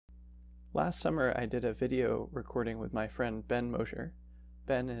Last summer, I did a video recording with my friend Ben Mosior.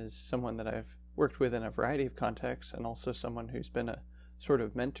 Ben is someone that I've worked with in a variety of contexts and also someone who's been a sort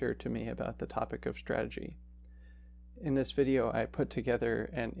of mentor to me about the topic of strategy. In this video, I put together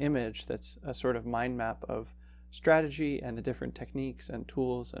an image that's a sort of mind map of strategy and the different techniques and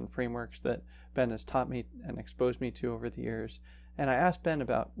tools and frameworks that Ben has taught me and exposed me to over the years. And I asked Ben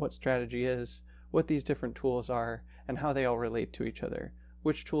about what strategy is, what these different tools are, and how they all relate to each other.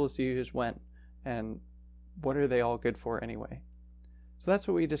 Which tools do you use when, and what are they all good for anyway? So that's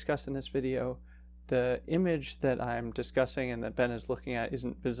what we discussed in this video. The image that I'm discussing and that Ben is looking at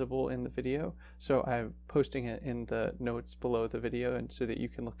isn't visible in the video, so I'm posting it in the notes below the video and so that you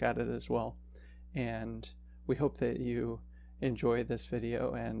can look at it as well. And we hope that you enjoy this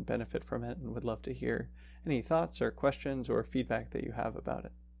video and benefit from it, and would love to hear any thoughts or questions or feedback that you have about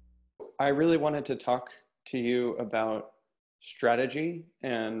it. I really wanted to talk to you about strategy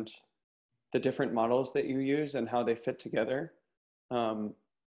and the different models that you use and how they fit together.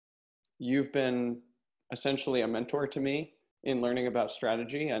 You've been essentially a mentor to me in learning about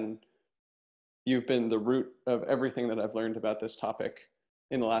strategy, and you've been the root of everything that I've learned about this topic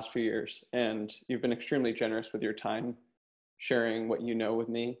in the last few years. And you've been extremely generous with your time, sharing what you know with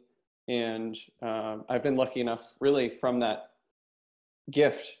me. And I've been lucky enough, really, from that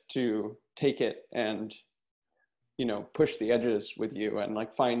gift to take it and push the edges with you and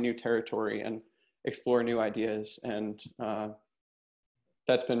find new territory and explore new ideas. And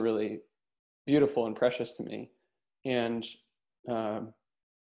that's been really beautiful and precious to me. And I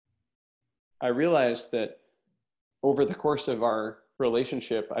realized that over the course of our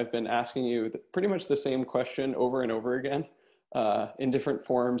relationship, I've been asking you pretty much the same question over and over again in different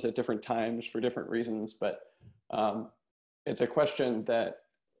forms at different times for different reasons. But it's a question that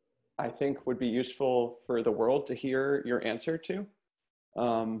I think would be useful for the world to hear your answer to.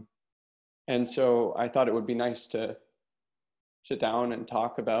 And so I thought it would be nice to sit down and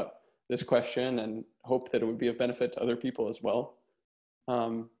talk about this question and hope that it would be of benefit to other people as well.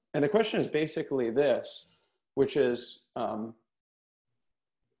 And the question is basically this, which is, and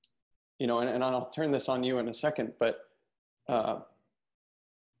I'll turn this on you in a second, but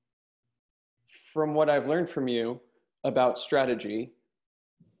from what I've learned from you about strategy,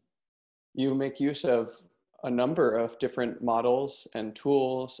 you make use of a number of different models and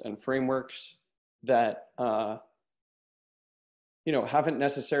tools and frameworks that haven't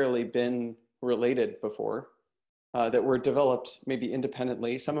necessarily been related before, that were developed maybe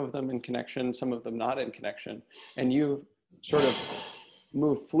independently, some of them in connection, some of them not in connection. And you sort of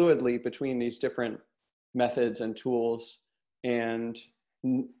move fluidly between these different methods and tools and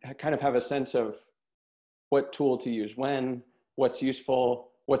kind of have a sense of what tool to use when, what's useful,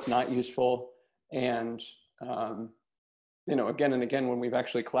 what's not useful. And, again and again, when we've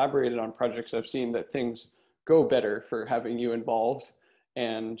actually collaborated on projects, I've seen that things go better for having you involved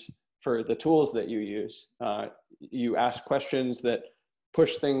and for the tools that you use. You ask questions that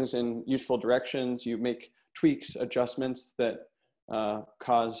push things in useful directions. You make tweaks, adjustments that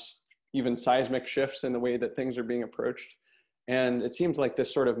cause even seismic shifts in the way that things are being approached. And it seems like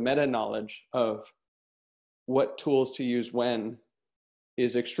this sort of meta knowledge of what tools to use when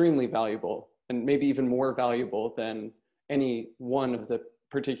is extremely valuable, and maybe even more valuable than any one of the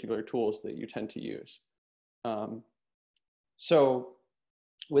particular tools that you tend to use. So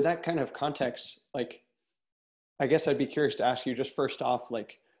with that kind of context, I guess I'd be curious to ask you just first off,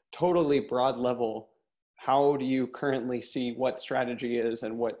 totally broad level, how do you currently see what strategy is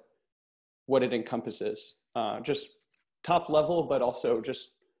and what it encompasses? Just top level, but also just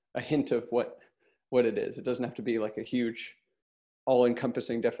a hint of what it is. It doesn't have to be like a huge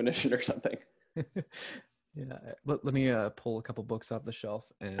all-encompassing definition or something. Yeah, let me pull a couple books off the shelf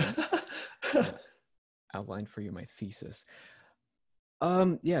and outline for you my thesis.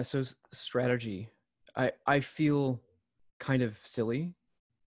 Yeah, so strategy. I feel kind of silly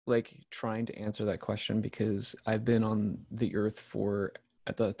trying to answer that question because I've been on the earth for,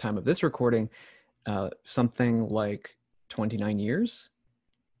 at the time of this recording, something like 29 years.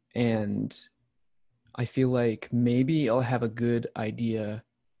 And I feel like maybe I'll have a good idea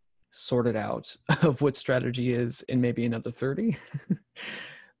sorted out of what strategy is in maybe another 30.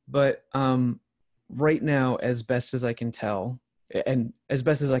 But right now, as best as I can tell, and as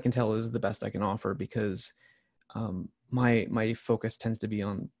best as I can tell is the best I can offer, because my focus tends to be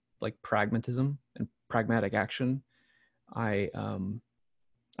on pragmatism and pragmatic action. I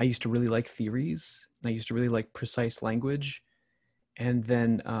used to really like theories, and I used to really like precise language. And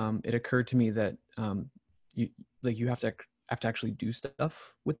then it occurred to me that you have to actually do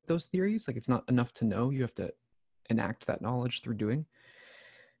stuff with those theories. It's not enough to know; you have to enact that knowledge through doing.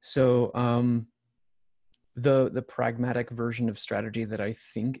 So the pragmatic version of strategy that I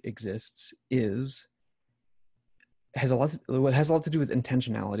think exists has a lot to do with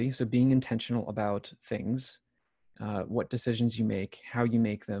intentionality. So being intentional about things, what decisions you make, how you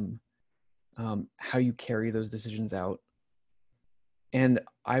make them, how you carry those decisions out. And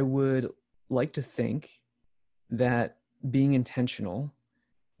I would like to think that being intentional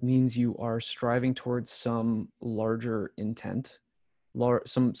means you are striving towards some larger intent,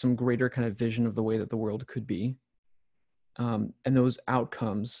 some greater kind of vision of the way that the world could be. And those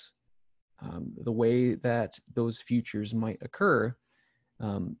outcomes, the way that those futures might occur,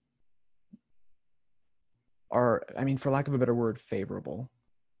 are, I mean, for lack of a better word, favorable.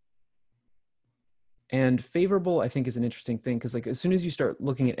 And favorable, I think, is an interesting thing, because like as soon as you start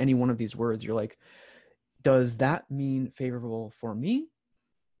looking at any one of these words, you're like, does that mean favorable for me?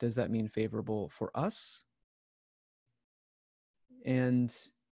 Does that mean favorable for us? And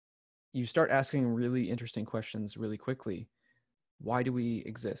you start asking really interesting questions really quickly. Why do we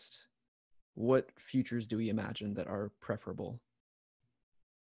exist? What futures do we imagine that are preferable?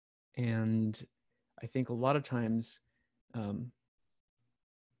 And I think a lot of times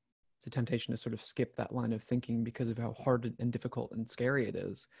it's a temptation to sort of skip that line of thinking because of how hard and difficult and scary it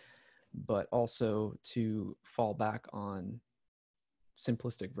is, but also to fall back on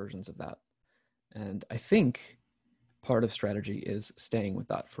simplistic versions of that. And I think part of strategy is staying with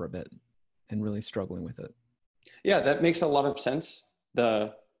that for a bit and really struggling with it. Yeah, that makes a lot of sense.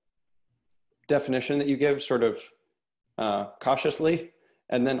 The definition that you give sort of cautiously,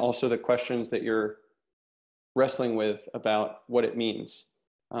 and then also the questions that you're wrestling with about what it means.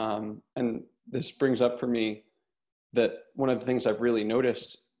 And this brings up for me that one of the things I've really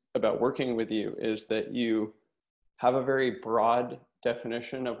noticed about working with you is that you have a very broad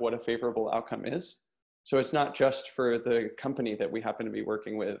definition of what a favorable outcome is. So it's not just for the company that we happen to be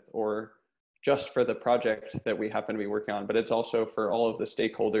working with or just for the project that we happen to be working on, but it's also for all of the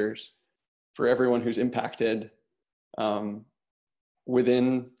stakeholders, for everyone who's impacted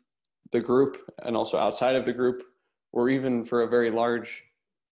within the group and also outside of the group, or even for a very large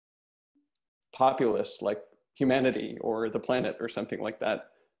populace like humanity or the planet or something like that.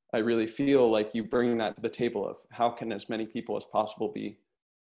 I really feel like you bring that to the table of how can as many people as possible be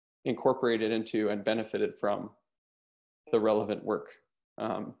incorporated into and benefited from the relevant work.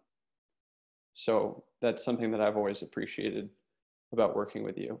 So that's something that I've always appreciated about working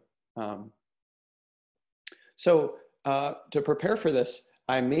with you. So to prepare for this,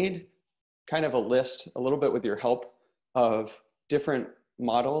 I made kind of a list, a little bit with your help, of different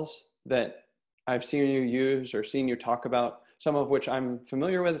models that I've seen you use or seen you talk about, some of which I'm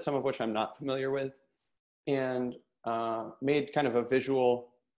familiar with, some of which I'm not familiar with, and made kind of a visual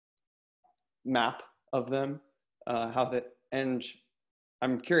map of them, and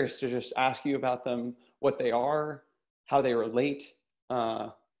I'm curious to just ask you about them, what they are, how they relate,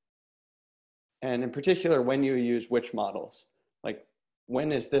 and in particular, when you use which models. Like,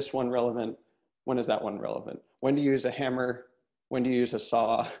 when is this one relevant? When is that one relevant? When do you use a hammer? When do you use a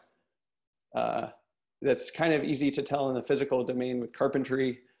saw? That's kind of easy to tell in the physical domain with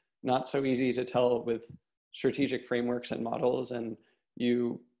carpentry, not so easy to tell with strategic frameworks and models, and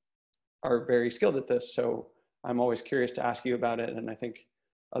you are very skilled at this, so I'm always curious to ask you about it, and I think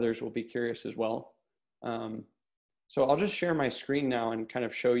others will be curious as well. So I'll just share my screen now and kind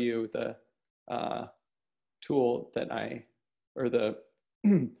of show you the tool that or the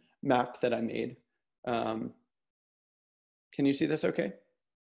map that I made. Can you see this okay?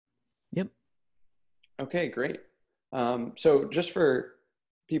 Yep. Okay, great. So just for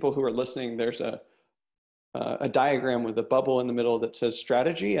people who are listening, there's a diagram with a bubble in the middle that says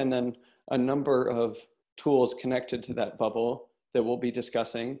strategy, and then a number of tools connected to that bubble that we'll be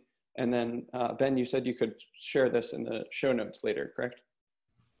discussing. And then Ben, you said you could share this in the show notes later, correct?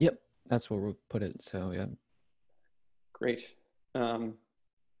 Yep, that's where we'll put it. So yeah. Great.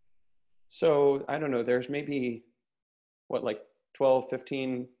 So I don't know, there's maybe what, like 12,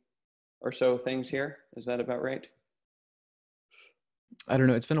 15 or so things here. Is that about right? I don't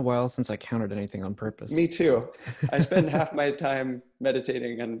know. It's been a while since I counted anything on purpose. Me too. I spend half my time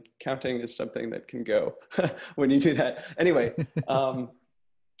meditating, and counting is something that can go when you do that. Anyway,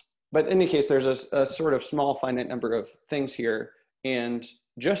 but in any case, there's a sort of small finite number of things here. And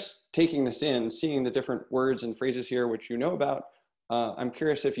just taking this in, seeing the different words and phrases here, which you know about, I'm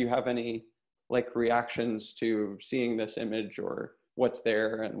curious if you have any like reactions to seeing this image, or what's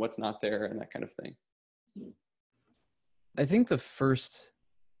there and what's not there and that kind of thing. I think the first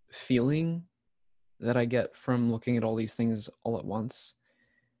feeling that I get from looking at all these things all at once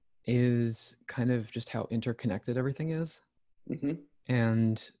is kind of just how interconnected everything is. Mm-hmm.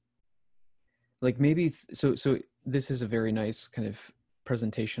 And like maybe, so this is a very nice kind of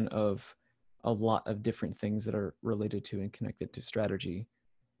presentation of a lot of different things that are related to and connected to strategy.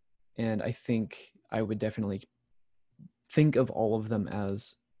 And I think I would definitely think of all of them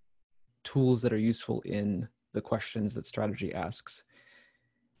as tools that are useful in the questions that strategy asks.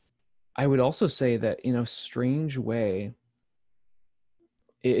 I would also say that in a strange way,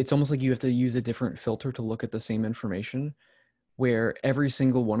 it's almost like you have to use a different filter to look at the same information, where every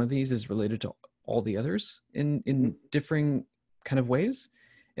single one of these is related to all the others in differing kind of ways.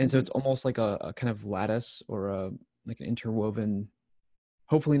 And so it's almost like a kind of lattice or a like an interwoven,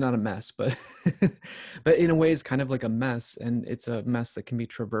 hopefully not a mess, but but in a way it's kind of like a mess, and it's a mess that can be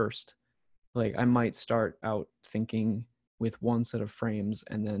traversed. Like I might start out thinking with one set of frames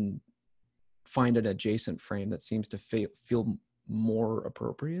and then find an adjacent frame that seems to feel more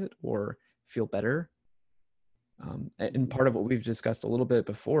appropriate or feel better. And part of what we've discussed a little bit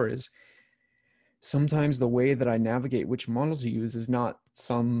before is sometimes the way that I navigate which model to use is not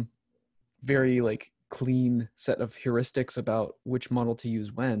some very like clean set of heuristics about which model to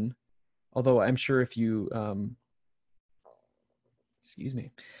use when. Although I'm sure if you, excuse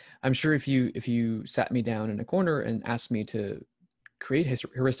me, I'm sure if you sat me down in a corner and asked me to create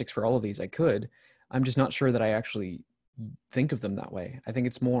heuristics for all of these, I could. I'm just not sure that I actually think of them that way. I think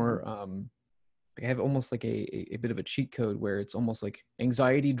it's more, I have almost like a bit of a cheat code where it's almost like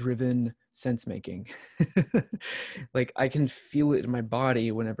anxiety driven sense making. Like I can feel it in my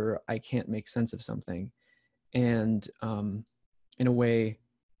body whenever I can't make sense of something. And in a way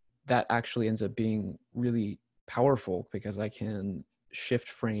that actually ends up being really powerful because I can shift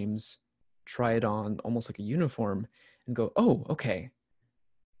frames, try it on almost like a uniform and go, oh, okay,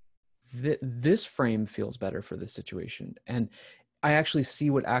 this frame feels better for this situation. And I actually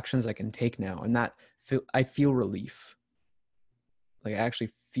see what actions I can take now. And that I feel relief. Like I actually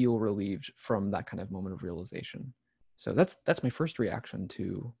feel relieved from that kind of moment of realization. So that's my first reaction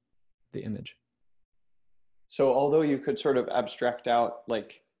to the image. So although you could sort of abstract out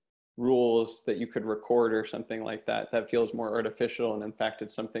like rules that you could record or something like that, that feels more artificial. And in fact,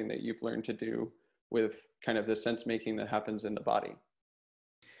 it's something that you've learned to do with kind of the sense making that happens in the body.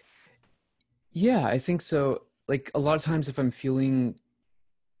 Yeah, I think so. Like a lot of times if I'm feeling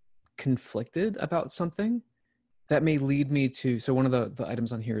conflicted about something, that may lead me to, so one of the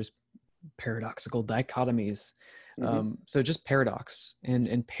items on here is paradoxical dichotomies. So just paradox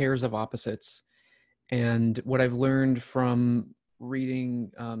and pairs of opposites. And what I've learned from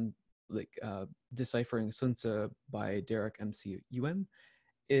reading Deciphering Sun Tzu by Derek MC Yuen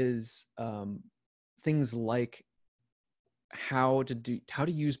is things like how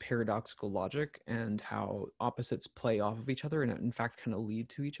to use paradoxical logic and how opposites play off of each other and in fact kind of lead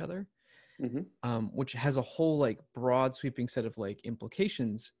to each other, which has a whole like broad sweeping set of like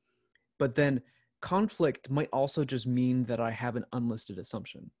implications. But then conflict might also just mean that I have an unlisted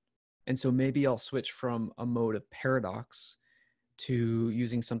assumption. And so maybe I'll switch from a mode of paradox to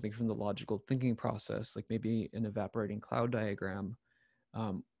using something from the logical thinking process, like maybe an evaporating cloud diagram,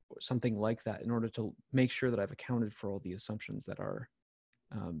 or something like that, in order to make sure that I've accounted for all the assumptions that are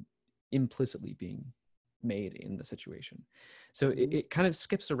implicitly being made in the situation. So it kind of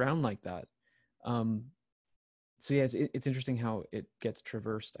skips around like that. So yeah, it's interesting how it gets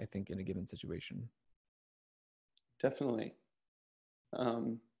traversed, I think, in a given situation. Definitely.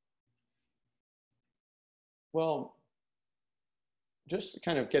 Well, just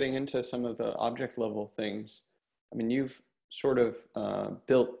kind of getting into some of the object level things. I mean, you've sort of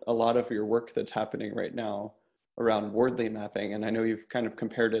built a lot of your work that's happening right now around Wardley mapping, and I know you've kind of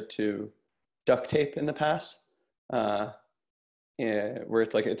compared it to duct tape in the past, where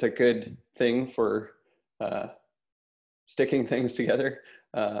it's like it's a good thing for sticking things together.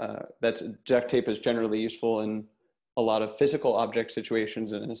 That's duct tape is generally useful in a lot of physical object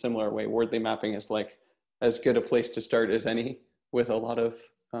situations, and in a similar way, Wardley mapping is like as good a place to start as any with a lot of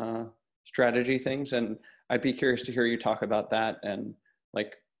strategy things. And I'd be curious to hear you talk about that and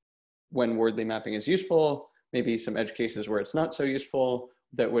like when Wordly mapping is useful, maybe some edge cases where it's not so useful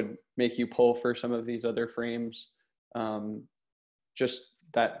that would make you pull for some of these other frames, just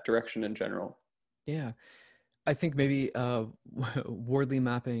that direction in general. Yeah, I think maybe Wardley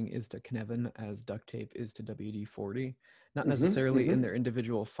mapping is to Knevin as duct tape is to WD-40, not necessarily in their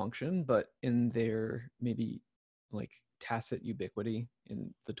individual function, but in their maybe like tacit ubiquity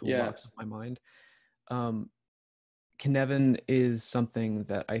in the toolbox of my mind. Knevin is something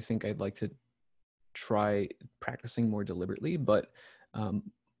that I think I'd like to try practicing more deliberately, but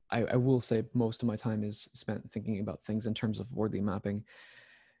I will say most of my time is spent thinking about things in terms of Wardley mapping.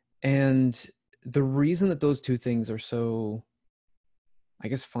 And the reason that those two things are so I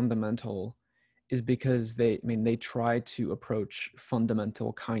guess, fundamental is because they try to approach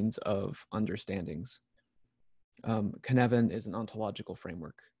fundamental kinds of understandings. Cynefin is an ontological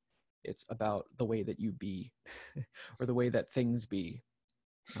framework. It's about the way that you be, or the way that things be.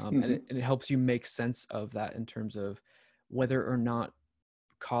 And it helps you make sense of that in terms of whether or not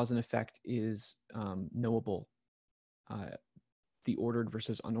cause and effect is knowable, the ordered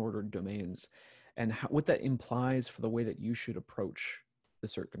versus unordered domains, and what that implies for the way that you should approach the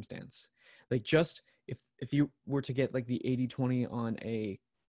circumstance. Like, just if you were to get like the 80-20 on a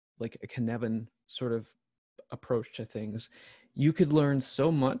Cynefin sort of approach to things, you could learn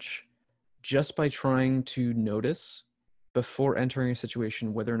so much just by trying to notice before entering a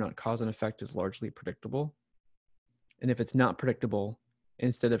situation whether or not cause and effect is largely predictable. And if it's not predictable,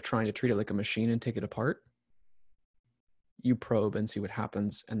 instead of trying to treat it like a machine and take it apart, you probe and see what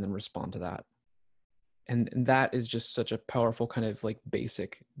happens and then respond to that. And that is just such a powerful kind of like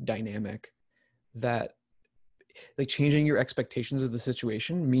basic dynamic that, like, changing your expectations of the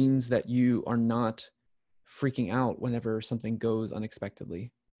situation means that you are not freaking out whenever something goes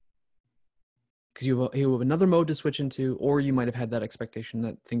unexpectedly, because you have another mode to switch into, or you might have had that expectation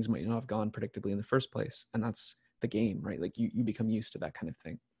that things might not have gone predictably in the first place, and that's the game, right? Like, you become used to that kind of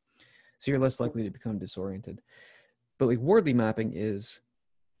thing, so you're less likely to become disoriented. But like Wardley mapping is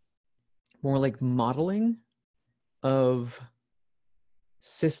more like modeling of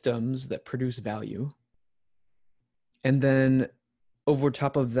systems that produce value, and then over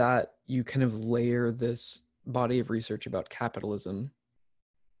top of that you kind of layer this body of research about capitalism,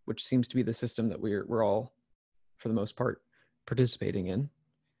 which seems to be the system that we're all, for the most part, participating in.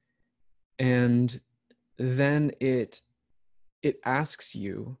 And then it asks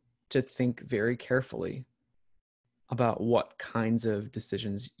you to think very carefully about what kinds of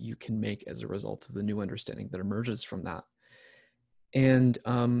decisions you can make as a result of the new understanding that emerges from that. And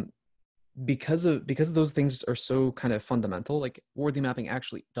because of those things are so kind of fundamental, like Wardley mapping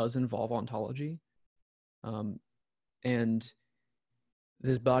actually does involve ontology. And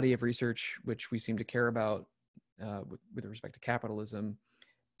this body of research, which we seem to care about with respect to capitalism,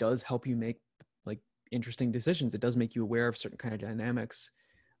 does help you make like interesting decisions. It does make you aware of certain kind of dynamics,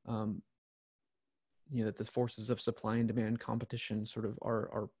 that the forces of supply and demand competition sort of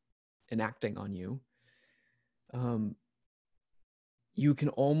are enacting on you. You can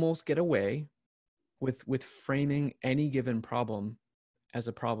almost get away with framing any given problem as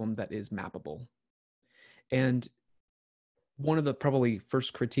a problem that is mappable. And one of the probably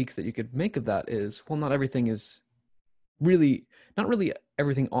first critiques that you could make of that is, well, not everything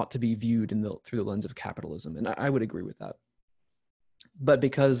everything ought to be viewed through the lens of capitalism. And I would agree with that. But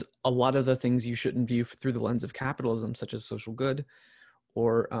because a lot of the things you shouldn't view through the lens of capitalism, such as social good,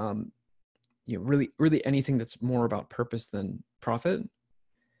 or really anything that's more about purpose than profit,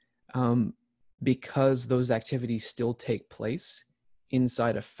 because those activities still take place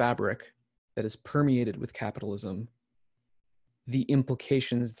inside a fabric that is permeated with capitalism, the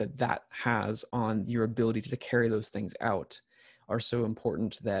implications that has on your ability to carry those things out are so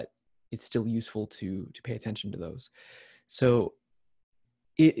important that it's still useful to pay attention to those. So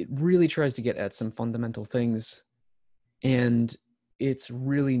it really tries to get at some fundamental things, and it's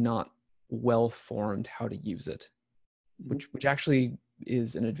really not well formed how to use it, which actually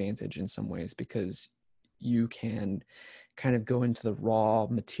is an advantage in some ways, because you can kind of go into the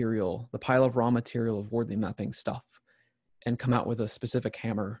pile of raw material of Wardley mapping stuff and come out with a specific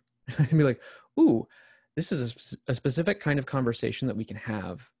hammer and be like, ooh, this is a specific kind of conversation that we can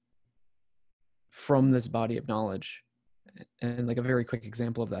have from this body of knowledge. And like a very quick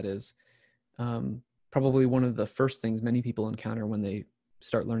example of that is probably one of the first things many people encounter when they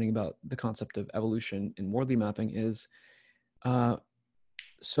start learning about the concept of evolution in Wardley mapping is,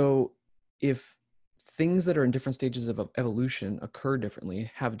 so if things that are in different stages of evolution occur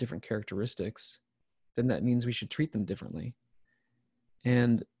differently, have different characteristics, then that means we should treat them differently.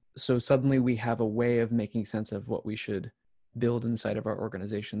 And so suddenly we have a way of making sense of what we should build inside of our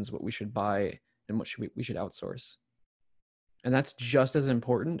organizations, what we should buy, and what we should outsource. And that's just as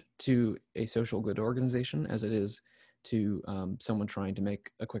important to a social good organization as it is to someone trying to make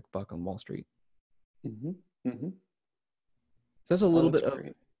a quick buck on Wall Street. Mm-hmm. Mm-hmm. So that's a little bit of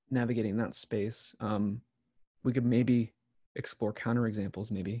navigating that space. We could maybe explore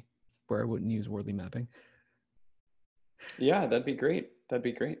counterexamples, maybe, where I wouldn't use Wardley mapping. Yeah, that'd be great. That'd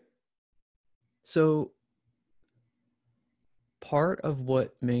be great. So part of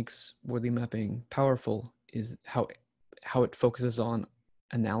what makes Wardley mapping powerful is how it focuses on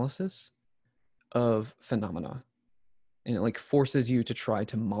analysis of phenomena, and it like forces you to try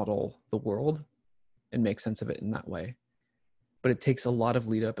to model the world and make sense of it in that way. but it takes a lot of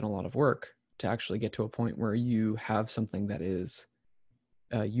lead up and a lot of work to actually get to a point where you have something that is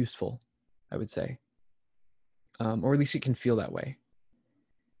useful, I would say, or at least it can feel that way.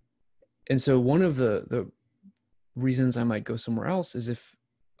 And so one of the reasons I might go somewhere else is if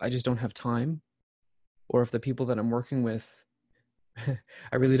I just don't have time, or if the people that I'm working with,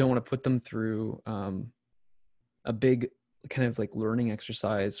 I really don't want to put them through a big kind of like learning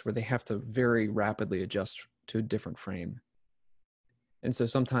exercise where they have to very rapidly adjust to a different frame. And so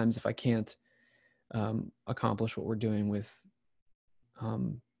sometimes if I can't accomplish what we're doing with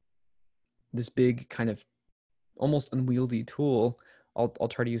this big kind of almost unwieldy tool, I'll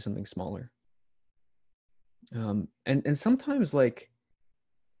try to use something smaller. And sometimes, like,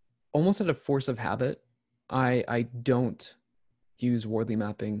 almost out of force of habit, I don't use Wardley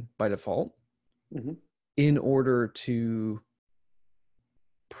mapping by default in order to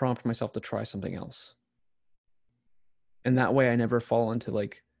prompt myself to try something else. And that way I never fall into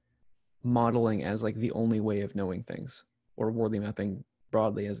like modeling as like the only way of knowing things, or Wardley mapping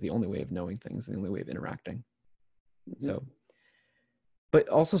broadly as the only way of knowing things, the only way of interacting. So, but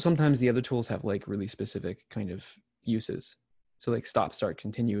also sometimes the other tools have like really specific kind of uses. So like stop, start,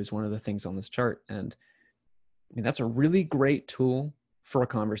 continue is one of the things on this chart. And I mean, that's a really great tool for a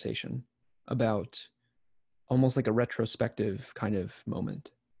conversation about almost like a retrospective kind of moment.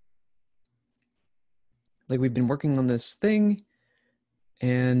 Like, we've been working on this thing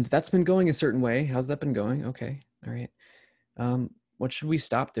and that's been going a certain way. How's that been going? Okay. All right. What should we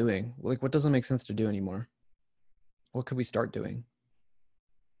stop doing? Like, what doesn't make sense to do anymore? What could we start doing?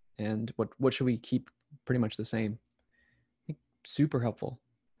 And what should we keep pretty much the same? Super helpful.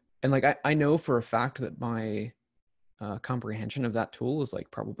 And like, I know for a fact that my comprehension of that tool is like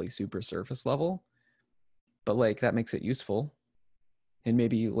probably super surface level, but like that makes it useful. And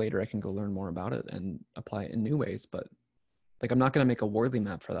maybe later I can go learn more about it and apply it in new ways. But like, I'm not going to make a Wardley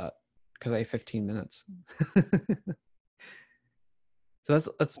map for that because I have 15 minutes. So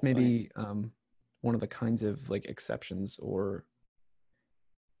that's maybe one of the kinds of like exceptions, or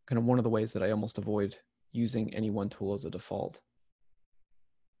kind of one of the ways that I almost avoid using any one tool as a default.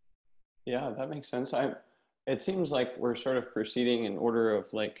 Yeah, that makes sense. It seems like we're sort of proceeding in order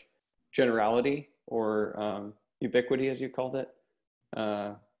of like generality or ubiquity, as you called it.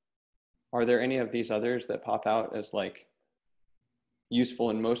 Are there any of these others that pop out as like useful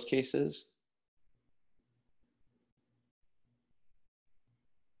in most cases?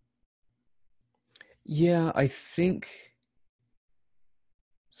 Yeah, I think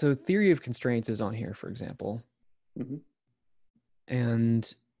so. Theory of constraints is on here, for example.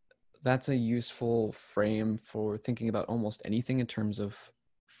 And that's a useful frame for thinking about almost anything in terms of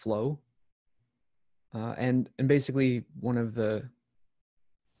flow. And basically one of the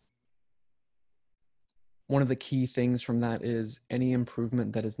key things from that is any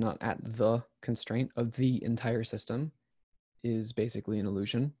improvement that is not at the constraint of the entire system is basically an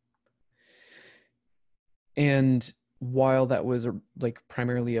illusion. And while that was like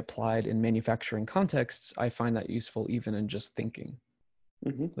primarily applied in manufacturing contexts, I find that useful even in just thinking.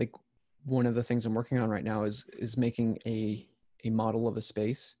 Like, one of the things I'm working on right now is making a model of a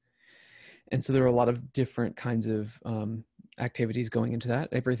space. And so there are a lot of different kinds of activities going into that,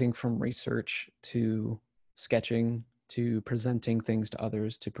 everything from research to sketching to presenting things to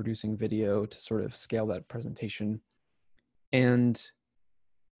others to producing video to sort of scale that presentation. And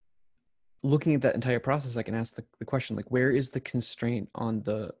looking at that entire process, I can ask the question, like, where is the constraint on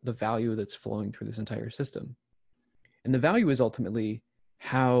the value that's flowing through this entire system? And the value is ultimately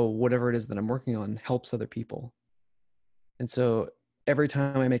how whatever it is that I'm working on helps other people. And so every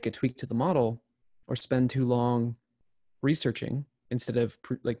time I make a tweak to the model or spend too long researching instead of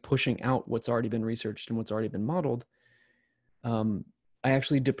like pushing out what's already been researched and what's already been modeled, I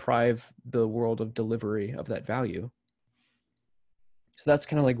actually deprive the world of delivery of that value. So that's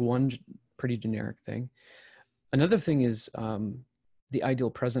kind of like one pretty generic thing. Another thing is the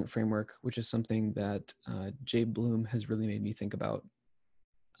ideal present framework, which is something that Jabe Bloom has really made me think about.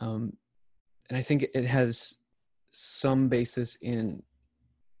 And I think it has some basis in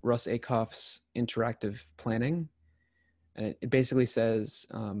Russ Akoff's interactive planning. And it basically says,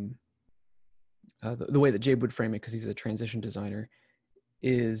 the way that Jabe would frame it, because he's a transition designer,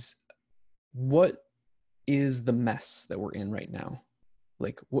 is what is the mess that we're in right now?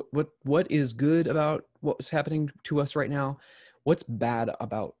 Like, what is good about what's happening to us right now? What's bad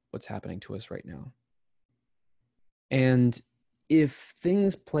about what's happening to us right now? And if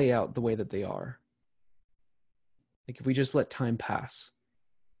things play out the way that they are, like if we just let time pass,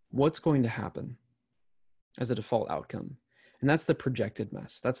 what's going to happen as a default outcome? And that's the projected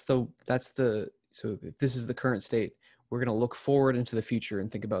mess. So if this is the current state, we're going to look forward into the future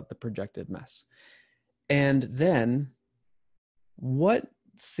and think about the projected mess. And then what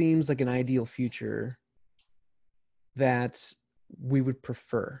seems like an ideal future that we would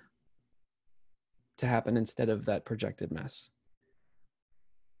prefer to happen instead of that projected mess?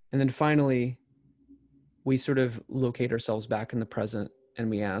 And then finally, we sort of locate ourselves back in the present and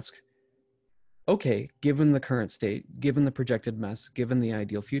we ask, okay, given the current state, given the projected mess, given the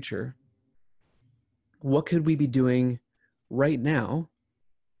ideal future, what could we be doing right now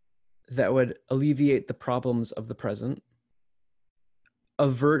that would alleviate the problems of the present,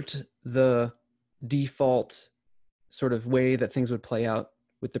 avert the default sort of way that things would play out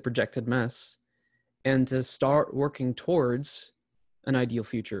with the projected mess, and to start working towards an ideal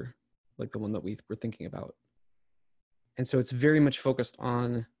future like the one that we were thinking about? And so it's very much focused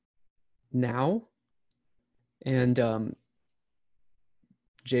on now. And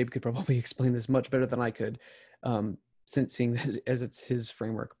Jabe could probably explain this much better than I could, since seeing this as it's his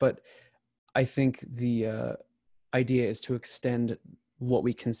framework. But I think the idea is to extend what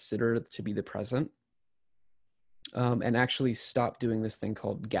we consider to be the present, and actually stop doing this thing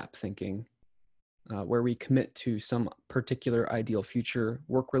called gap thinking, where we commit to some particular ideal future,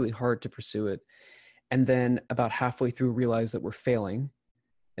 work really hard to pursue it, and then about halfway through realize that we're failing,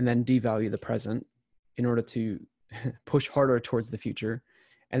 and then devalue the present in order to push harder towards the future.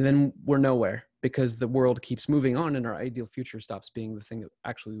 And then we're nowhere because the world keeps moving on and our ideal future stops being the thing that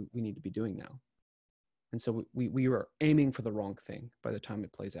actually we need to be doing now. And so we are aiming for the wrong thing by the time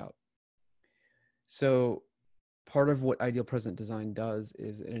it plays out. So part of what ideal present design does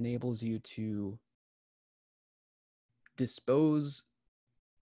is it enables you to dispose,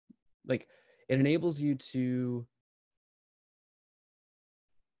 like it enables you to,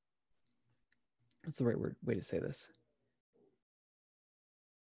 what's the right way to say this?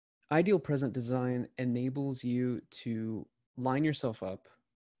 Ideal present design enables you to line yourself up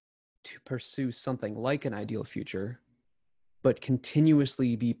to pursue something like an ideal future, but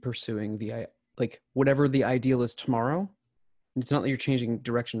continuously be pursuing the, like whatever the ideal is tomorrow. It's not that you're changing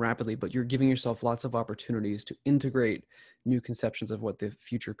direction rapidly, but you're giving yourself lots of opportunities to integrate new conceptions of what the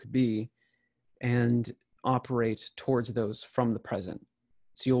future could be and operate towards those from the present.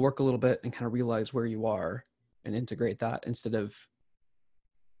 So you'll work a little bit and kind of realize where you are and integrate that instead of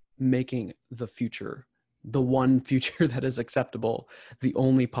making the future, the one future that is acceptable, the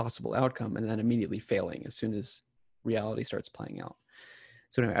only possible outcome, and then immediately failing as soon as reality starts playing out.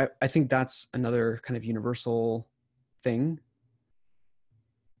 So anyway, I think that's another kind of universal thing.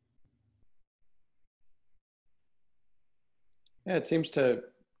 Yeah, it seems to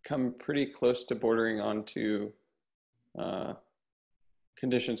come pretty close to bordering onto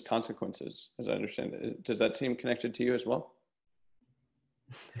conditions consequences, as I understand it. Does that seem connected to you as well?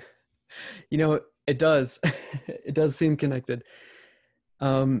 You know, it does. It does seem connected.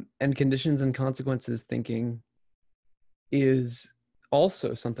 And conditions and consequences thinking is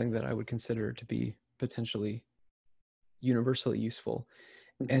also something that I would consider to be potentially universally useful.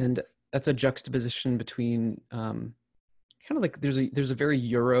 Mm-hmm. And that's a juxtaposition between kind of like there's a very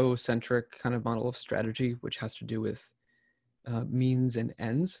Eurocentric kind of model of strategy, which has to do with means and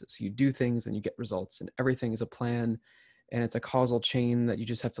ends. So you do things and you get results, and everything is a plan, and it's a causal chain that you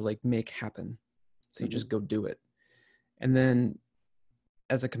just have to like make happen. So you just go do it. And then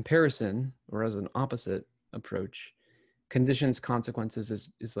as a comparison or as an opposite approach, conditions consequences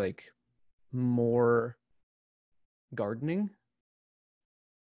is like more gardening.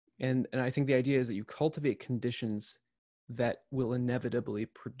 And I think the idea is that you cultivate conditions that will inevitably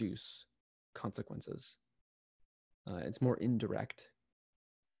produce consequences. It's more indirect.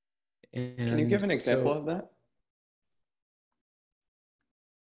 And can you give an example of that?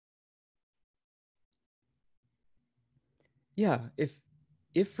 Yeah,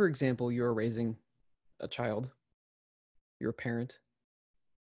 if for example you're raising a child, you're a parent,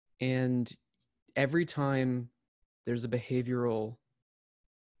 and every time there's a behavioral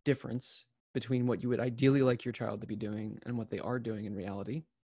difference between what you would ideally like your child to be doing and what they are doing in reality,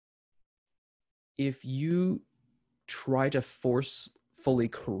 if you try to forcefully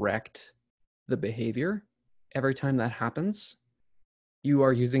correct the behavior every time that happens, you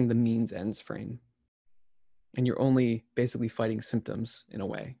are using the means ends frame, and you're only basically fighting symptoms in a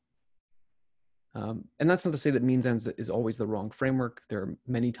way. And that's not to say that means ends is always the wrong framework. There are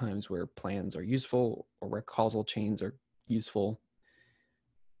many times where plans are useful or where causal chains are useful.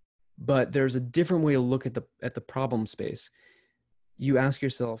 But there's a different way to look at the problem space. You ask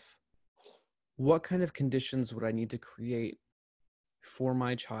yourself, what kind of conditions would I need to create for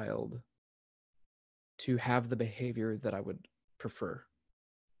my child to have the behavior that I would prefer?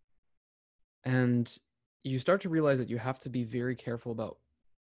 And you start to realize that you have to be very careful about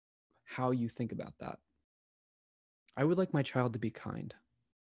how you think about that. I would like my child to be kind.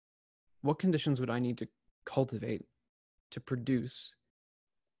 What conditions would I need to cultivate to produce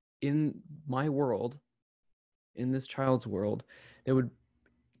in my world, in this child's world, that would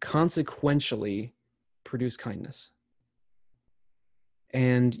consequentially produce kindness?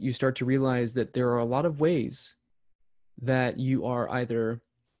 And you start to realize that there are a lot of ways that you are either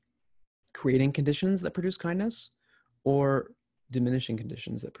creating conditions that produce kindness or diminishing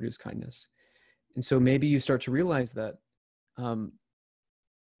conditions that produce kindness. And so maybe you start to realize that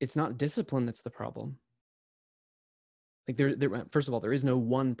it's not discipline that's the problem. Like first of all, there is no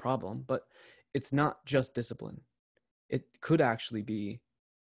one problem, but it's not just discipline. It could actually be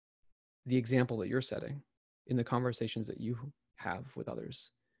the example that you're setting in the conversations that you have with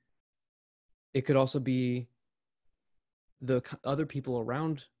others. It could also be the other people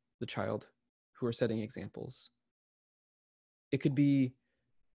around the child who are setting examples. It could be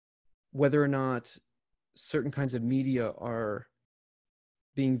whether or not certain kinds of media are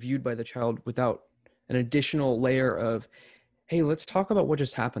being viewed by the child without an additional layer of, hey, let's talk about what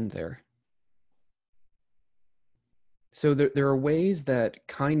just happened there. So there are ways that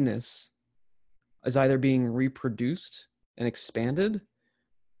kindness is either being reproduced and expanded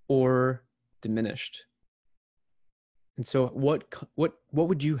or diminished. And so what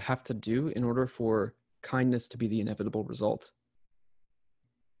would you have to do in order for kindness to be the inevitable result?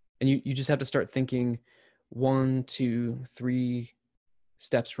 And you just have to start thinking 1, 2, 3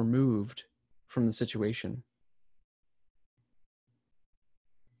 steps removed from the situation.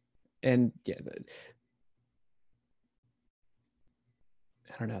 And yeah,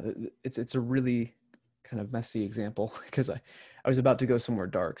 I don't know. It's a really kind of messy example because I was about to go somewhere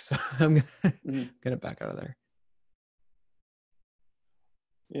dark, so I'm gonna back out of there.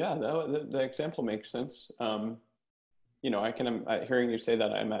 Yeah, the example makes sense. Hearing you say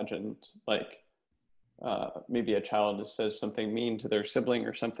that, I imagined like maybe a child says something mean to their sibling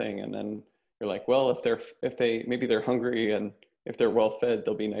or something, and then you're like, well, if they're hungry and if they're well fed,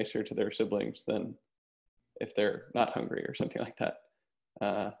 they'll be nicer to their siblings than if they're not hungry or something like that.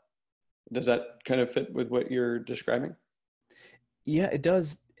 Does that kind of fit with what you're describing? Yeah, it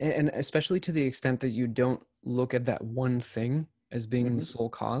does. And especially to the extent that you don't look at that one thing as being the sole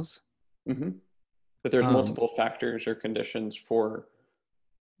cause. Mm-hmm. But there's multiple factors or conditions for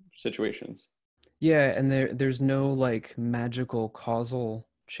situations. Yeah, and there's no like magical causal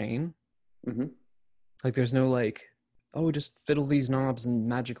chain. Mm-hmm. Like there's no like, oh, just fiddle these knobs and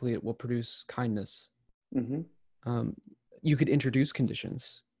magically it will produce kindness. Mm-hmm. You could introduce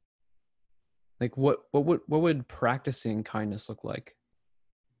conditions. Like what would practicing kindness look like?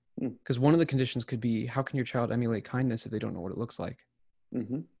 Because one of the conditions could be, how can your child emulate kindness if they don't know what it looks like?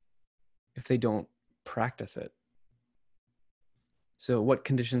 Mm-hmm. If they don't practice it. So what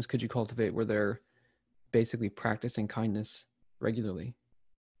conditions could you cultivate where they're basically practicing kindness regularly?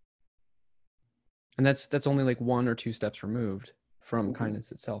 And that's only like 1 or 2 steps removed from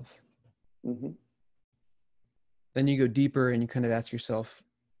kindness itself. Mm-hmm. Then you go deeper and you kind of ask yourself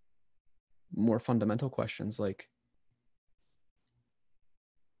more fundamental questions like,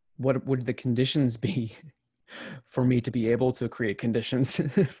 what would the conditions be for me to be able to create conditions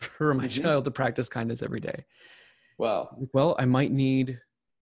for my child to practice kindness every day? Wow. Well, I might need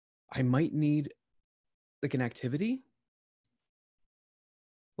like an activity.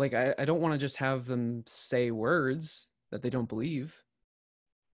 Like I don't want to just have them say words that they don't believe.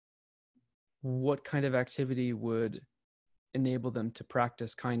 What kind of activity would enable them to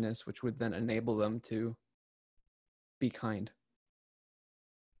practice kindness, which would then enable them to be kind?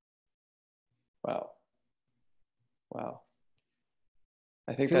 Wow.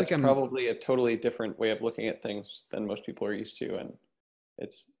 I think that's probably a totally different way of looking at things than most people are used to. And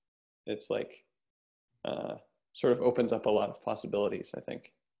it's like sort of opens up a lot of possibilities, I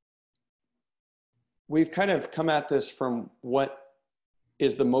think. We've kind of come at this from what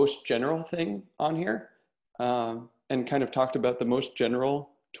is the most general thing on here, and kind of talked about the most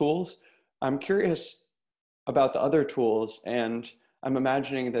general tools. I'm curious about the other tools, and I'm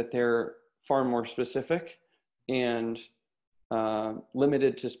imagining that they're far more specific and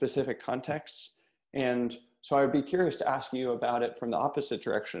limited to specific contexts. And so I would be curious to ask you about it from the opposite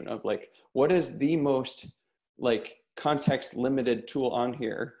direction of like, what is the most like context limited tool on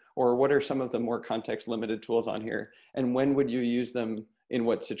here? Or what are some of the more context limited tools on here? And when would you use them in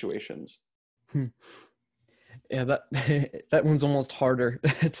what situations? Yeah, that that one's almost harder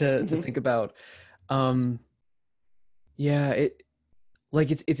to think about. Yeah,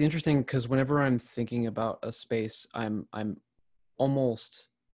 it's interesting because whenever I'm thinking about a space, I'm almost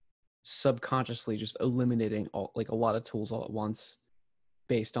subconsciously just eliminating all, like a lot of tools all at once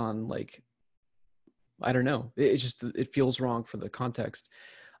based on like, I don't know, it's just, it feels wrong for the context.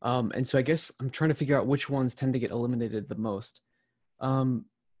 And so I guess I'm trying to figure out which ones tend to get eliminated the most.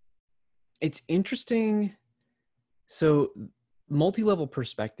 It's interesting. So multi-level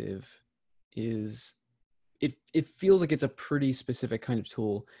perspective is, it feels like it's a pretty specific kind of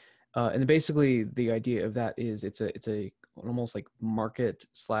tool. And basically the idea of that is it's a almost like market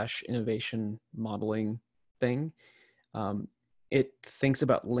 / innovation modeling thing. It thinks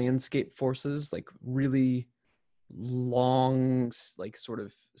about landscape forces, like really long, like sort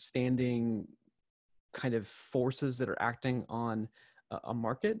of standing kind of forces that are acting on a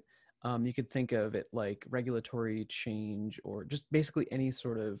market. You could think of it like regulatory change, or just basically any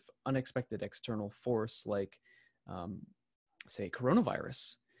sort of unexpected external force, like say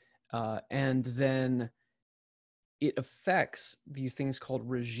coronavirus. And then it affects these things called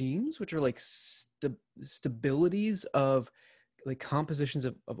regimes, which are like stabilities of like compositions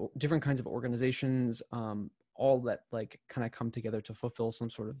of different kinds of organizations, all that like kind of come together to fulfill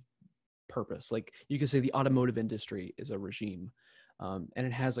some sort of purpose. Like you could say the automotive industry is a regime, and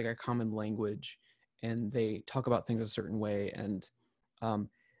it has like a common language, and they talk about things a certain way, and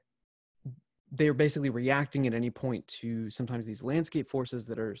they're basically reacting at any point to sometimes these landscape forces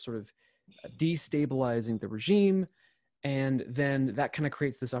that are sort of destabilizing the regime. And then that kind of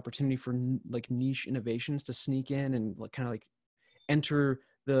creates this opportunity for like niche innovations to sneak in and like kind of like enter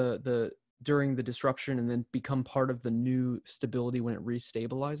the during the disruption, and then become part of the new stability when it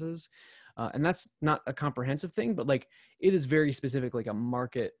restabilizes. And that's not a comprehensive thing, but like it is very specific, like a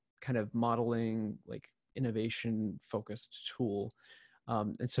market kind of modeling, like innovation focused tool.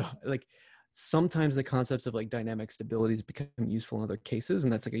 And so like sometimes the concepts of like dynamic stabilities become useful in other cases,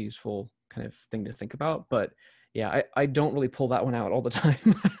 and that's like a useful kind of thing to think about. But yeah, I don't really pull that one out all the time.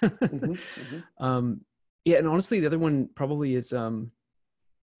 Mm-hmm, mm-hmm. Yeah, and honestly, the other one probably is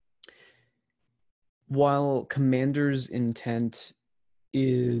while commander's intent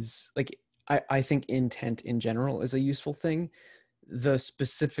is like, I think intent in general is a useful thing. The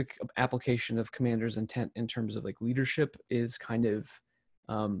specific application of commander's intent in terms of like leadership is kind of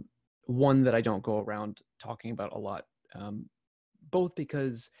one that I don't go around talking about a lot, both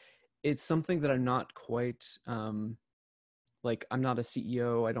because it's something that I'm not quite like, I'm not a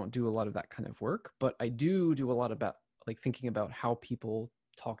CEO. I don't do a lot of that kind of work, but I do a lot about like thinking about how people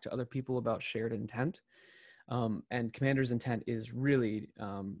talk to other people about shared intent. And commander's intent is really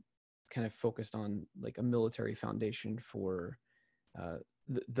kind of focused on like a military foundation for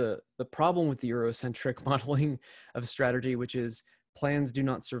the problem with the Eurocentric modeling of strategy, which is plans do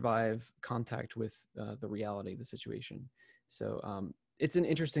not survive contact with the reality of the situation. So it's an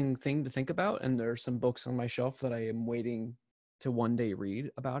interesting thing to think about, and there are some books on my shelf that I am waiting to one day read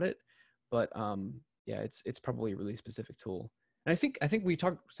about it. But yeah, it's probably a really specific tool. And I think we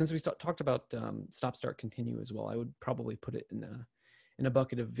talked, since we talked about stop, start, continue as well, I would probably put it in a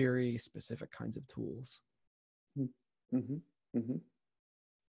bucket of very specific kinds of tools. Mm-hmm, mm-hmm.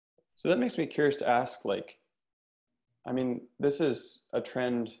 So that makes me curious to ask, like, I mean, this is a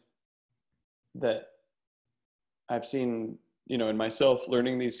trend that I've seen, you know, in myself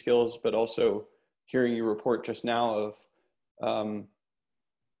learning these skills, but also hearing you report just now of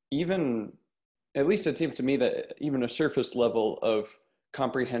even, at least it seems to me that even a surface level of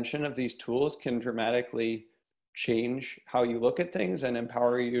comprehension of these tools can dramatically change how you look at things and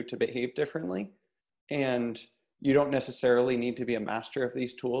empower you to behave differently. And you don't necessarily need to be a master of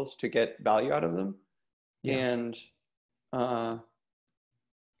these tools to get value out of them. Yeah. And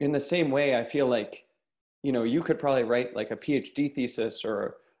in the same way, I feel like, you know, you could probably write like a PhD thesis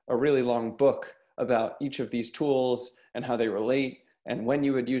or a really long book about each of these tools and how they relate and when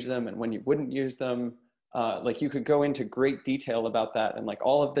you would use them and when you wouldn't use them. Like you could go into great detail about that and like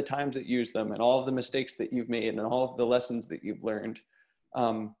all of the times that you use them and all of the mistakes that you've made and all of the lessons that you've learned.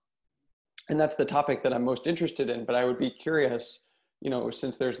 And that's the topic that I'm most interested in, but I would be curious, you know,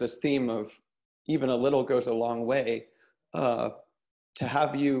 since there's this theme of even a little goes a long way, to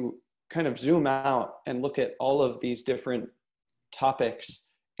have you kind of zoom out and look at all of these different topics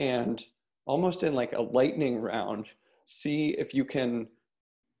and almost in like a lightning round, see if you can,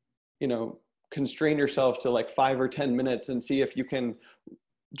 you know, constrain yourself to like 5 or 10 minutes and see if you can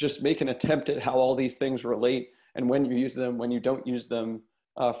just make an attempt at how all these things relate and when you use them, when you don't use them,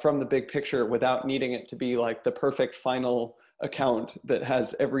 from the big picture without needing it to be like the perfect final account that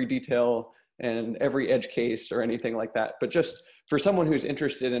has every detail and every edge case or anything like that. But just for someone who's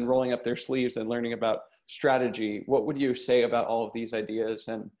interested in rolling up their sleeves and learning about strategy, what would you say about all of these ideas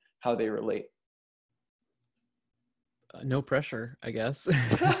and how they relate? No pressure, I guess.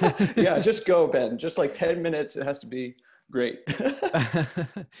 Yeah, just go, Ben. Just like 10 minutes. It has to be great.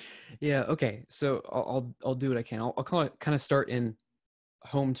 Yeah. Okay. So I'll do what I can. I'll kind of start in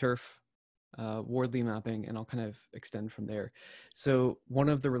home turf, Wardley mapping, and I'll kind of extend from there. So one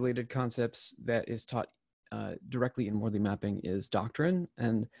of the related concepts that is taught directly in Wardley mapping is doctrine,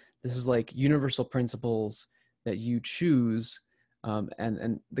 and this is like universal principles that you choose.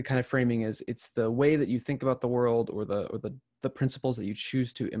 And the kind of framing is it's the way that you think about the world, or the principles that you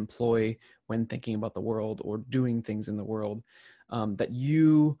choose to employ when thinking about the world or doing things in the world, that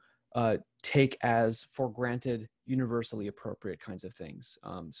you take as for granted universally appropriate kinds of things.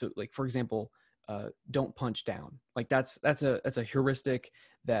 So like, for example, don't punch down. Like that's a heuristic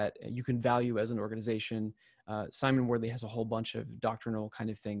that you can value as an organization. Simon Wardley has a whole bunch of doctrinal kind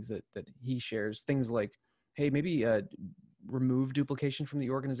of things that he shares. Things like, hey, maybe remove duplication from the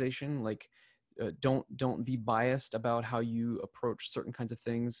organization. Like, don't be biased about how you approach certain kinds of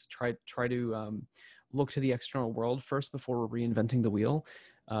things. Try to look to the external world first before reinventing the wheel.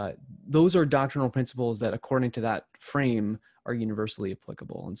 Those are doctrinal principles that, according to that frame, are universally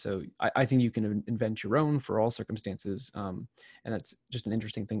applicable. And so I think you can invent your own for all circumstances. And that's just an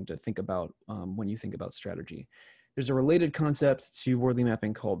interesting thing to think about when you think about strategy. There's a related concept to Wardley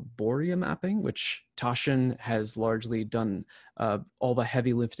mapping called Burja Mapping, which Toshin has largely done all the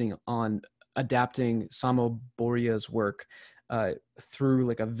heavy lifting on adapting Samo Borja's work through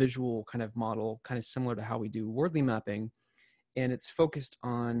like a visual kind of model, kind of similar to how we do Wardley mapping. And it's focused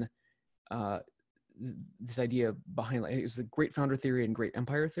on this idea behind, like, it's the great founder theory and great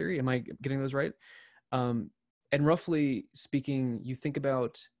empire theory. Am I getting those right? And roughly speaking, you think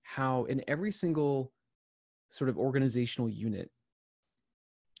about how in every single sort of organizational unit,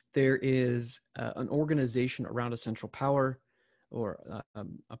 there is an organization around a central power, or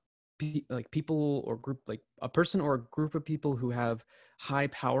like people or group, like a person or a group of people who have high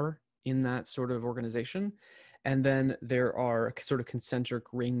power in that sort of organization. And then there are sort of concentric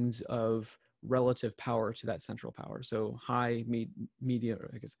rings of relative power to that central power. So high, medium,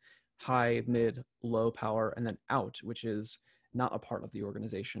 I guess high, mid, low power, and then out, which is not a part of the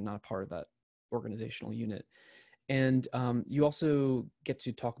organization, not a part of that organizational unit. And you also get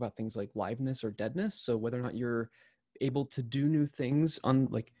to talk about things like liveness or deadness. So whether or not you're able to do new things on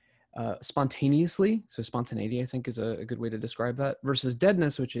like spontaneously. So spontaneity, I think, is a good way to describe that, versus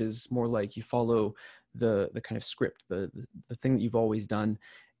deadness, which is more like you follow the kind of script, the thing that you've always done.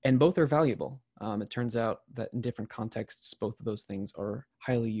 And both are valuable. It turns out that in different contexts, both of those things are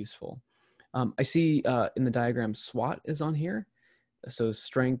highly useful. I see in the diagram SWOT is on here. So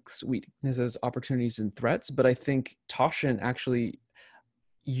strengths, weaknesses, opportunities, and threats. But I think Toshin, actually,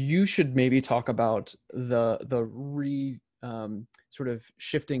 you should maybe talk about the sort of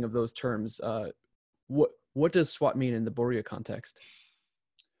shifting of those terms. What does SWOT mean in the Burja context?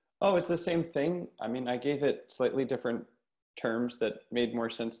 Oh, it's the same thing. I mean, I gave it slightly different terms that made more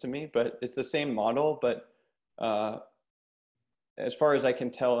sense to me, but it's the same model. But as far as I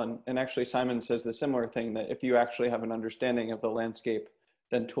can tell, and actually Simon says the similar thing, that if you actually have an understanding of the landscape,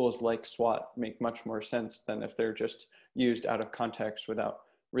 then tools like SWOT make much more sense than if they're just used out of context without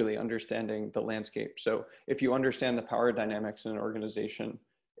really understanding the landscape. So if you understand the power dynamics in an organization,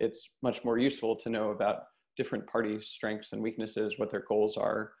 it's much more useful to know about different parties' strengths and weaknesses, what their goals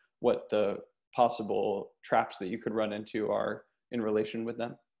are, what the possible traps that you could run into are in relation with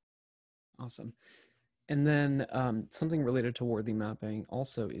them. Awesome. And then something related to Wardley mapping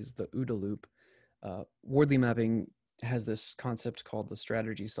also is the OODA loop. Wardley mapping has this concept called the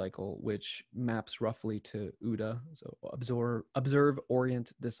strategy cycle, which maps roughly to OODA. So observe,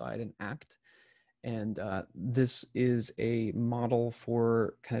 orient, decide, and act. And this is a model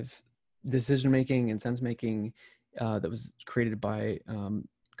for kind of decision-making and sense-making that was created by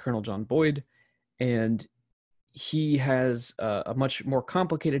Colonel John Boyd. And he has a much more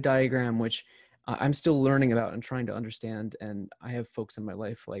complicated diagram, which I'm still learning about and trying to understand. And I have folks in my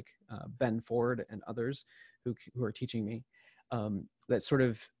life like Ben Ford and others who are teaching me that sort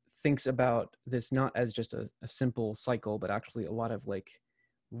of thinks about this not as just a simple cycle, but actually a lot of like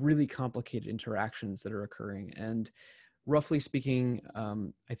really complicated interactions that are occurring. And roughly speaking,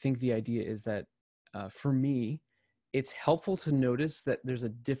 I think the idea is that for me, it's helpful to notice that there's a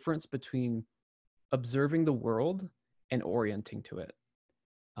difference between observing the world and orienting to it.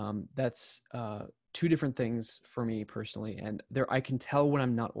 That's two different things for me personally. And there, I can tell when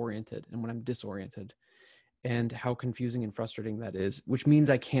I'm not oriented and when I'm disoriented, and how confusing and frustrating that is, which means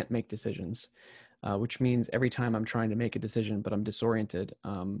I can't make decisions, which means every time I'm trying to make a decision, but I'm disoriented,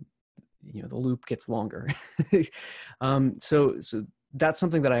 the loop gets longer. So that's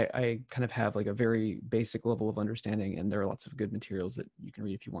something that I kind of have like a very basic level of understanding, and there are lots of good materials that you can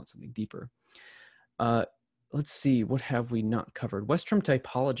read if you want something deeper. Let's see, what have we not covered? Westrum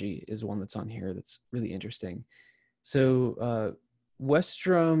typology is one that's on here that's really interesting. So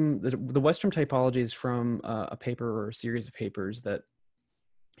Westrum, the Westrum typology is from a paper or a series of papers that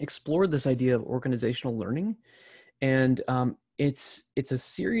explored this idea of organizational learning. And it's a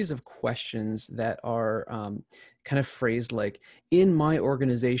series of questions that are kind of phrased like, in my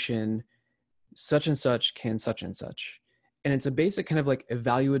organization, such and such can such and such. And it's a basic kind of like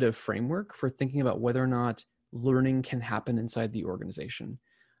evaluative framework for thinking about whether or not learning can happen inside the organization.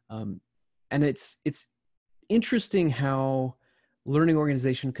 And it's interesting how learning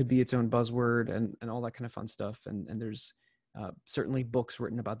organization could be its own buzzword and all that kind of fun stuff. And there's certainly books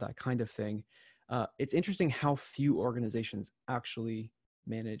written about that kind of thing. It's interesting how few organizations actually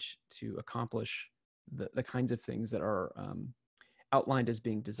manage to accomplish the kinds of things that are outlined as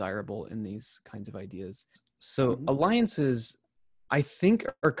being desirable in these kinds of ideas. So alliances, I think,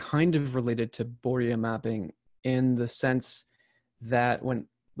 are kind of related to Burja mapping in the sense that when,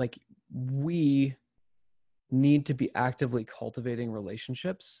 like, we need to be actively cultivating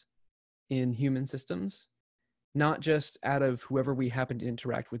relationships in human systems, not just out of whoever we happen to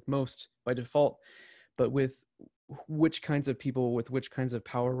interact with most by default, but with which kinds of people, with which kinds of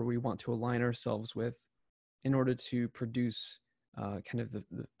power we want to align ourselves with in order to produce kind of the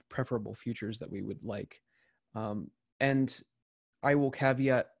preferable futures that we would like. And I will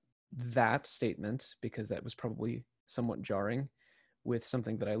caveat that statement, because that was probably somewhat jarring, with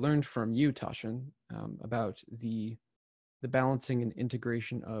something that I learned from you, Tashin, about the balancing and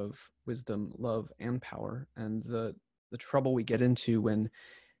integration of wisdom, love, and power, and the trouble we get into when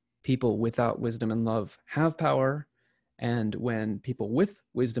people without wisdom and love have power, and when people with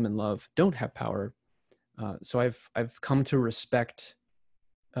wisdom and love don't have power. So I've come to respect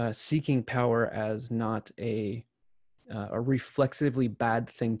seeking power as not a reflexively bad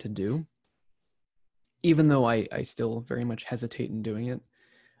thing to do, even though I still very much hesitate in doing it.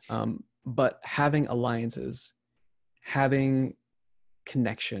 But having alliances, having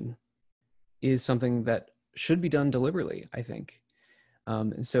connection is something that should be done deliberately, I think.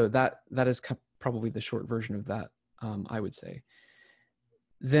 And so that is probably the short version of that, I would say.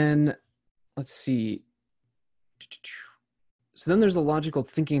 Then let's see. So then there's a logical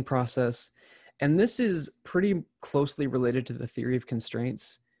thinking process, and this is pretty closely related to the theory of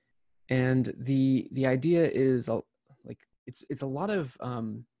constraints. And the idea is like it's a lot of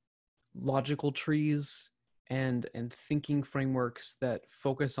logical trees and thinking frameworks that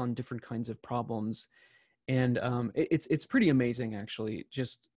focus on different kinds of problems, and it's pretty amazing, actually,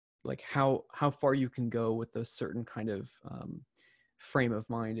 just like how far you can go with a certain kind of frame of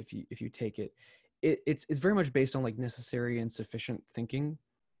mind if you take it. It's very much based on like necessary and sufficient thinking,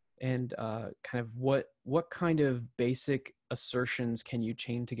 and kind of what kind of basic assertions can you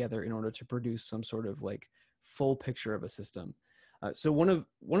chain together in order to produce some sort of like full picture of a system. So one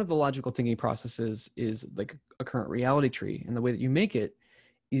of the logical thinking processes is like a current reality tree, and the way that you make it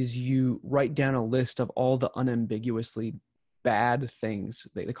is you write down a list of all the unambiguously bad things.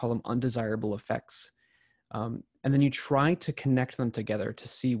 They call them undesirable effects, and then you try to connect them together to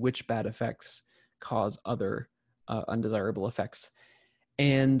see which bad effects cause other undesirable effects.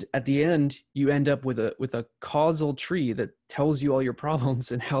 And at the end, you end up with a causal tree that tells you all your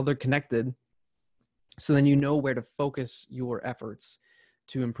problems and how they're connected. So then you know where to focus your efforts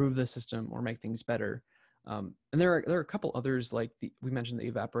to improve the system or make things better. And there are a couple others, like we mentioned the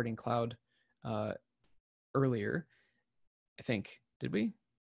evaporating cloud earlier. I think, did we?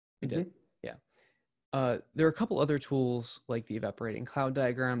 We did. Yeah. There are a couple other tools like the evaporating cloud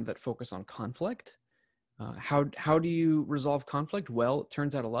diagram that focus on conflict. How do you resolve conflict? Well, it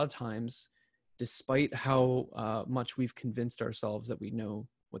turns out a lot of times, despite how much we've convinced ourselves that we know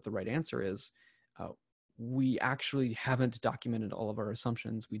what the right answer is, we actually haven't documented all of our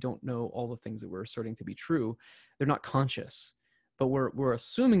assumptions. We don't know all the things that we're asserting to be true. They're not conscious, but we're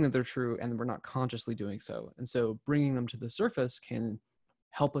assuming that they're true, and we're not consciously doing so. And so bringing them to the surface can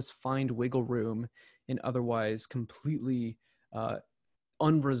help us find wiggle room in otherwise completely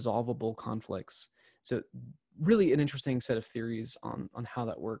unresolvable conflicts. So really an interesting set of theories on how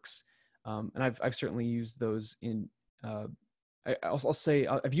that works. And I've certainly used those in, I'll say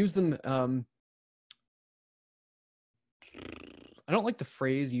I've used them. I don't like the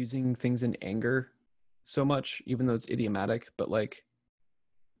phrase using things in anger so much, even though it's idiomatic, but like,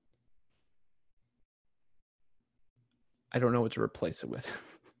 I don't know what to replace it with.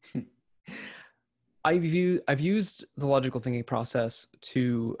 I've used the logical thinking process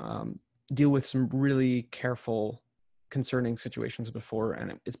to deal with some really careful concerning situations before,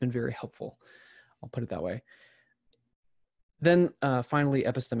 and it's been very helpful. I'll put it that way. Then finally,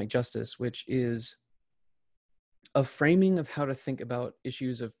 epistemic justice, which is a framing of how to think about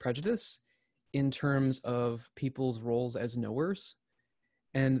issues of prejudice in terms of people's roles as knowers.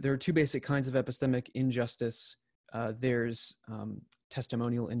 And there are two basic kinds of epistemic injustice. There's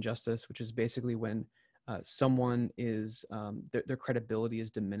testimonial injustice, which is basically when someone is, their credibility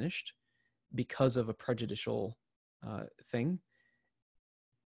is diminished because of a prejudicial thing,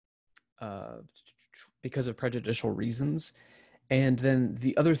 because of prejudicial reasons. And then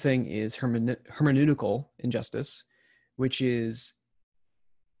the other thing is hermeneutical injustice, which is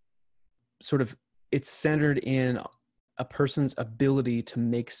sort of, it's centered in a person's ability to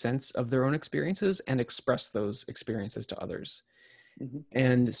make sense of their own experiences and express those experiences to others. Mm-hmm.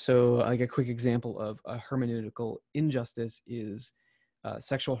 And so like a quick example of a hermeneutical injustice is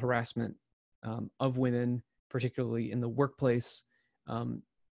sexual harassment of women, particularly in the workplace.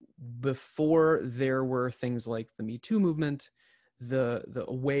 Before there were things like the Me Too movement, the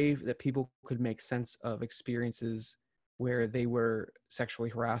way that people could make sense of experiences where they were sexually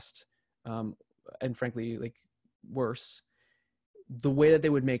harassed, and frankly, like worse, the way that they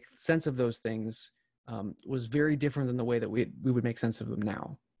would make sense of those things was very different than the way that we would make sense of them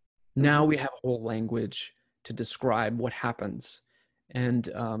now. Mm-hmm. Now we have a whole language to describe what happens. And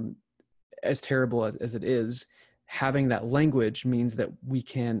as terrible as it is, having that language means that we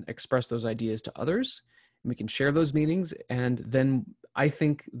can express those ideas to others, and we can share those meanings. And then I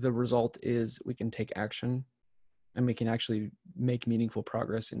think the result is we can take action and we can actually make meaningful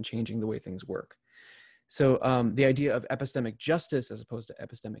progress in changing the way things work. So the idea of epistemic justice as opposed to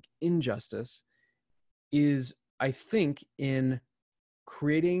epistemic injustice is, I think, in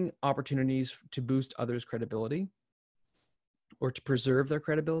creating opportunities to boost others' credibility or to preserve their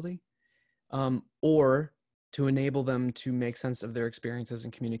credibility, or to enable them to make sense of their experiences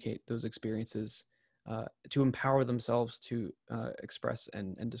and communicate those experiences, to empower themselves to express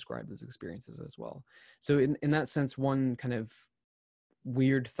and describe those experiences as well. So in that sense, one kind of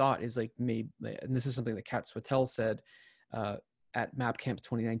weird thought is like, maybe, and this is something that Kat Swattel said at Map Camp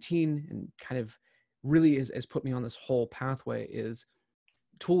 2019, and kind of really has put me on this whole pathway, is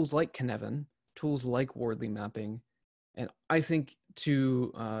tools like Cynefin, tools like Wardley Mapping. And I think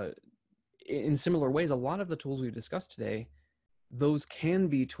in similar ways, a lot of the tools we've discussed today, those can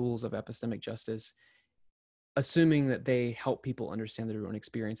be tools of epistemic justice, assuming that they help people understand their own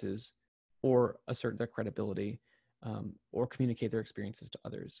experiences or assert their credibility, or communicate their experiences to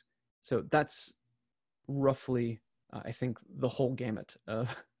others. So that's roughly, I think, the whole gamut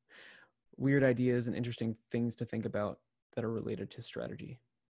of weird ideas and interesting things to think about that are related to strategy.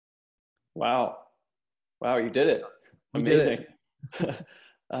 Wow, you did it. Amazing.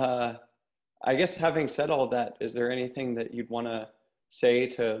 I guess having said all that, is there anything that you'd want to say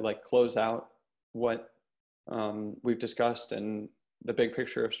to like close out what we've discussed and the big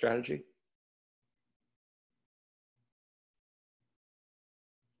picture of strategy?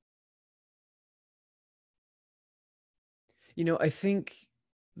 You know, I think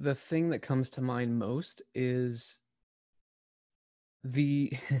the thing that comes to mind most is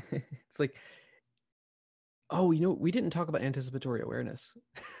it's like, oh, you know, we didn't talk about anticipatory awareness.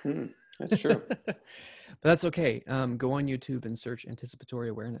 That's true. But that's okay. Go on YouTube and search anticipatory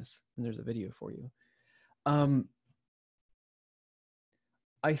awareness, and there's a video for you.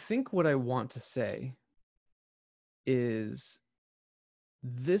 I think what I want to say is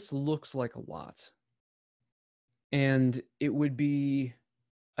this looks like a lot. And it would be,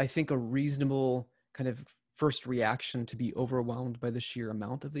 I think, a reasonable kind of first reaction to be overwhelmed by the sheer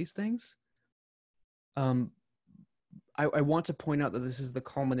amount of these things. I want to point out that this is the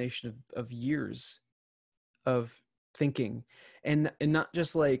culmination of years of thinking, and not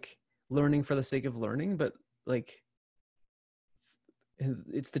just like learning for the sake of learning, but like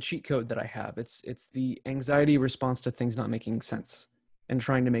it's the cheat code that I have. It's the anxiety response to things not making sense and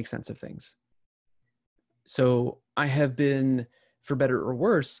trying to make sense of things. So I have been, for better or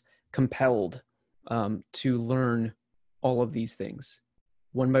worse, compelled to learn all of these things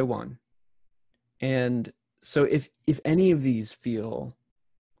one by one. And so if any of these feel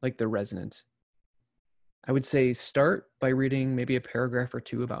like they're resonant, I would say start by reading maybe a paragraph or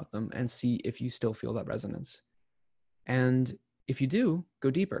two about them and see if you still feel that resonance. And if you do,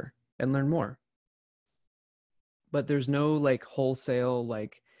 go deeper and learn more. But there's no like wholesale,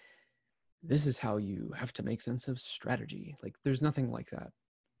 like, this is how you have to make sense of strategy. Like, there's nothing like that.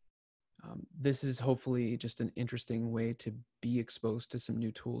 This is hopefully just an interesting way to be exposed to some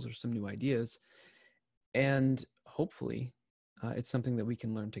new tools or some new ideas. And hopefully it's something that we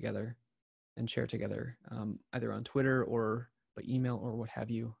can learn together and share together, either on Twitter or by email or what have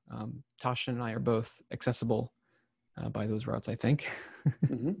you. Tasha and I are both accessible by those routes, I think.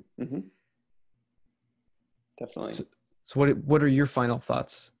 Mm-hmm. Mm-hmm. Definitely. So what are your final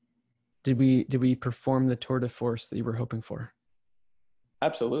thoughts? Did we perform the tour de force that you were hoping for?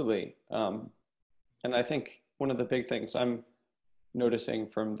 Absolutely. And I think one of the big things I'm noticing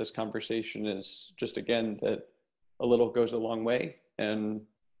from this conversation is just, again, that a little goes a long way. And,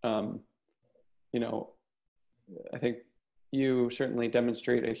 you know, I think you certainly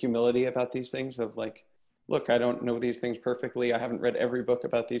demonstrate a humility about these things of like, look, I don't know these things perfectly. I haven't read every book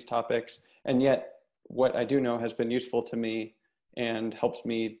about these topics. And yet what I do know has been useful to me and helps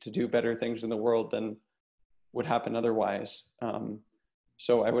me to do better things in the world than would happen otherwise.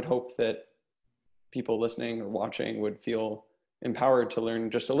 So I would hope that people listening or watching would feel empowered to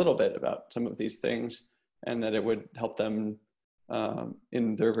learn just a little bit about some of these things, and that it would help them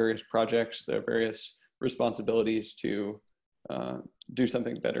in their various projects, their various responsibilities to do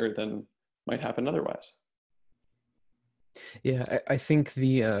something better than might happen otherwise. Yeah, I think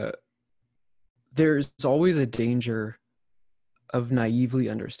there's always a danger of naively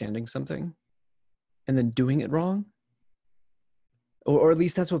understanding something and then doing it wrong, or at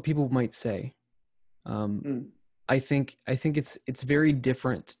least that's what people might say. I think it's very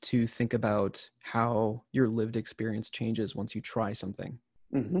different to think about how your lived experience changes once you try something.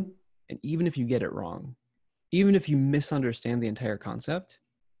 Mm-hmm. And even if you get it wrong, even if you misunderstand the entire concept,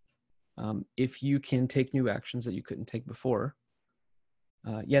 if you can take new actions that you couldn't take before,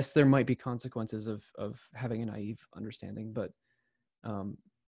 yes, there might be consequences of having a naive understanding, but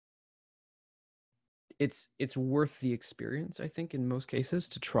it's worth the experience, I think, in most cases,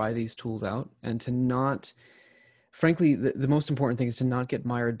 to try these tools out and to not, frankly, the most important thing is to not get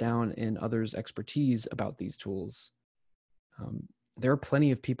mired down in others' expertise about these tools. There are plenty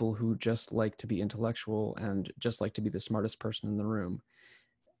of people who just like to be intellectual and just like to be the smartest person in the room,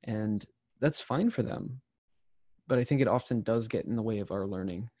 and that's fine for them. But I think it often does get in the way of our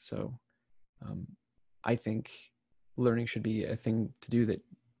learning. So I think learning should be a thing to do that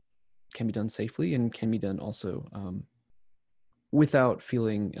can be done safely and can be done also without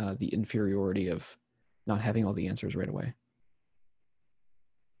feeling the inferiority of not having all the answers right away.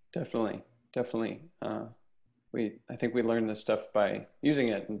 Definitely. I think we learn this stuff by using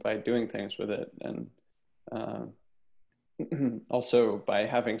it and by doing things with it, and also by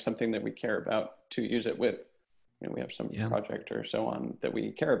having something that we care about to use it with. You know, we have some project or so on that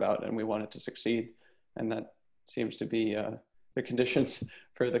we care about and we want it to succeed, and that seems to be the conditions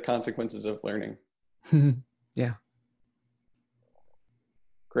for the consequences of learning. Yeah.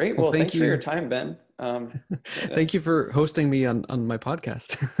 Great. Well, thanks for your time, Ben. Thank you for hosting me on my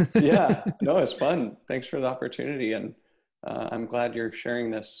podcast. Yeah, no, it's fun. Thanks for the opportunity, and I'm glad you're sharing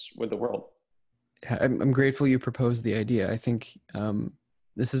this with the world. I'm grateful you proposed the idea. I think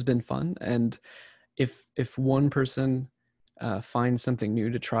this has been fun, and if one person finds something new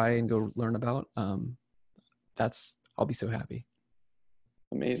to try and go learn about, I'll be so happy.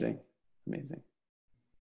 Amazing.